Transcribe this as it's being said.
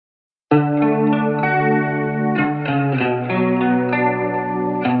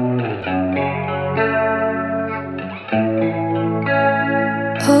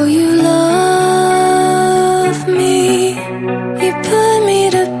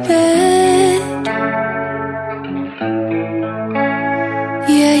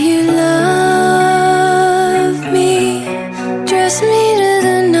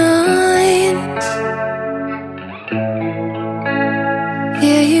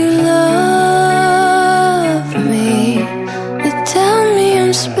you love me. You tell me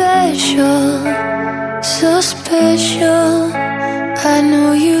I'm special, so special. I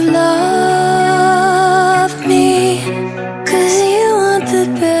know you love me, 'cause you want the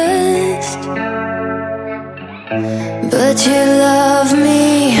best. But you love me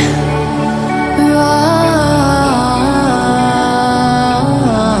wrong.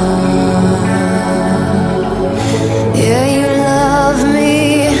 Yeah, you love me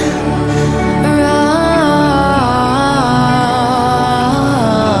wrong.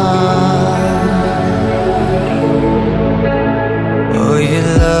 Oh, you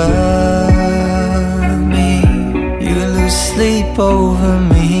love me. You lose sleep over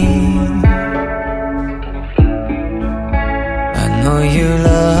me. I know you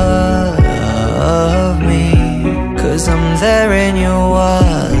love me, 'cause I'm there in your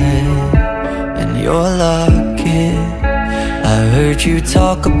wallet and your locket. I heard you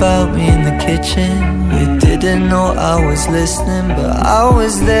talk about me in the kitchen. You didn't know I was listening, but I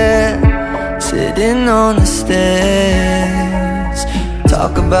was there, sitting on the stairs.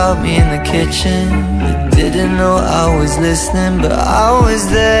 Talk about me in the kitchen. You didn't know I was listening, but I was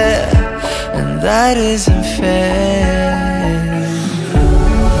there, and that isn't fair.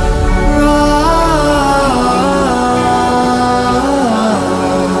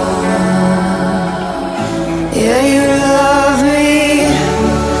 Yeah, you love me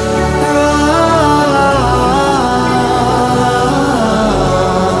wrong.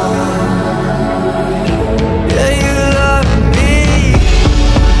 Yeah, you love me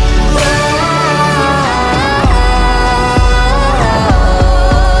wrong.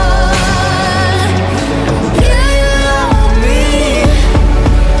 Yeah, you love me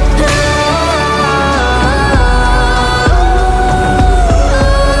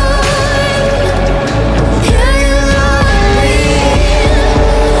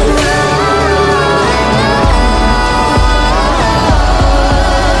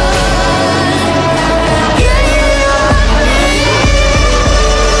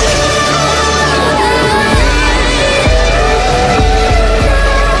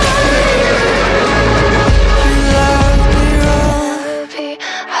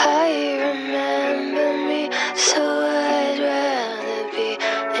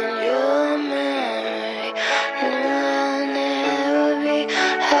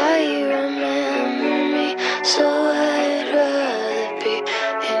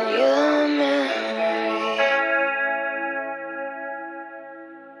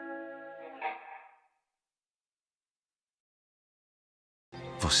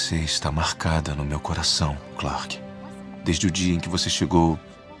Você está marcada no meu coração, Clark. Desde o dia em que você chegou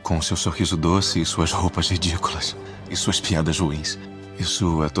com seu sorriso doce e suas roupas ridículas e suas piadas ruins. E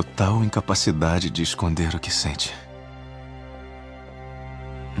sua total incapacidade de esconder o que sente.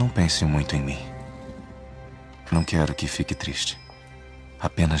 Não pense muito em mim. Não quero que fique triste.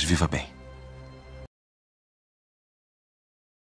 Apenas viva bem.